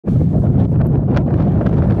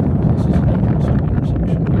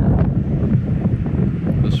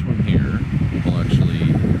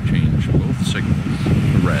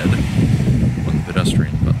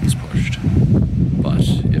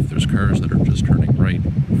lanes turning right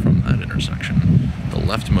from that intersection. The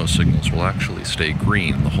leftmost signals will actually stay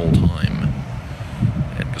green the whole time,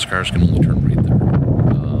 because cars can only turn right there.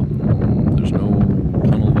 There's no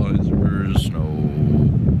tunnel visors, no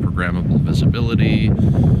programmable visibility,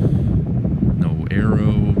 no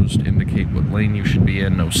arrows to indicate what lane you should be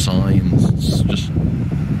in, no signs. It's just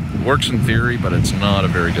works in theory, but it's not a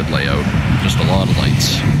very good layout. Just a lot of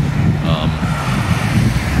lights.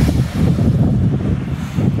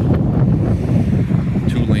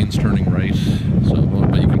 Two lanes turning right,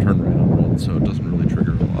 but you can turn right on red, so it doesn't really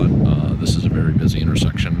trigger a lot. This is a very busy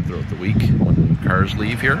intersection throughout the week when cars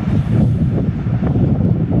leave here.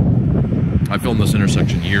 I filmed this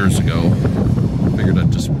intersection years ago. Figured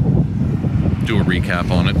I'd just do a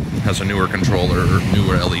recap on it. It has a newer controller,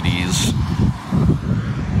 newer LEDs.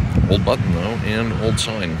 Old button though, and old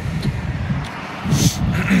sign.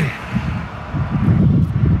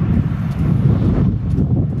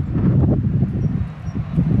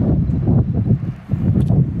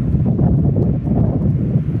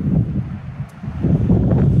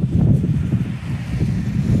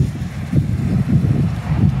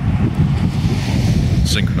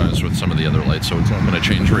 Synchronized with some of the other lights, so it's not going to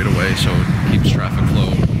change right away, so it keeps traffic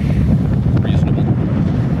flow